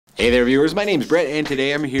Hey there viewers, my name's Brett and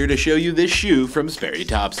today I'm here to show you this shoe from Sperry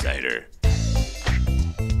Topsider.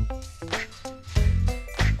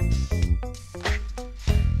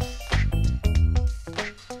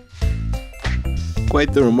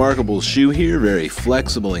 Quite the remarkable shoe here, very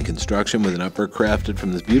flexible in construction with an upper crafted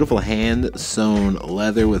from this beautiful hand-sewn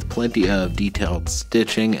leather with plenty of detailed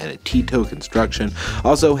stitching and a T-toe construction.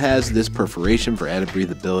 Also has this perforation for added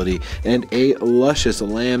breathability and a luscious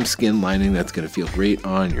lambskin lining that's going to feel great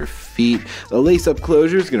on your feet. The lace-up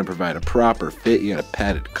closure is going to provide a proper fit. You got a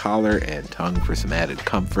padded collar and tongue for some added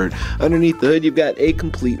comfort. Underneath the hood, you've got a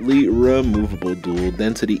completely removable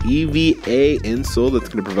dual-density EVA insole that's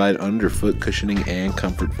going to provide underfoot cushioning and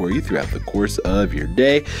comfort for you throughout the course of your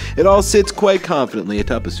day. It all sits quite confidently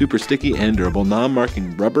atop a super sticky and durable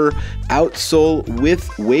non-marking rubber outsole with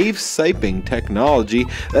wave siping technology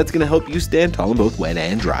that's going to help you stand tall in both wet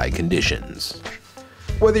and dry conditions.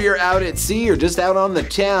 Whether you're out at sea or just out on the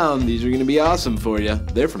town, these are going to be awesome for you.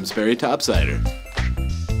 They're from Sperry Topsider.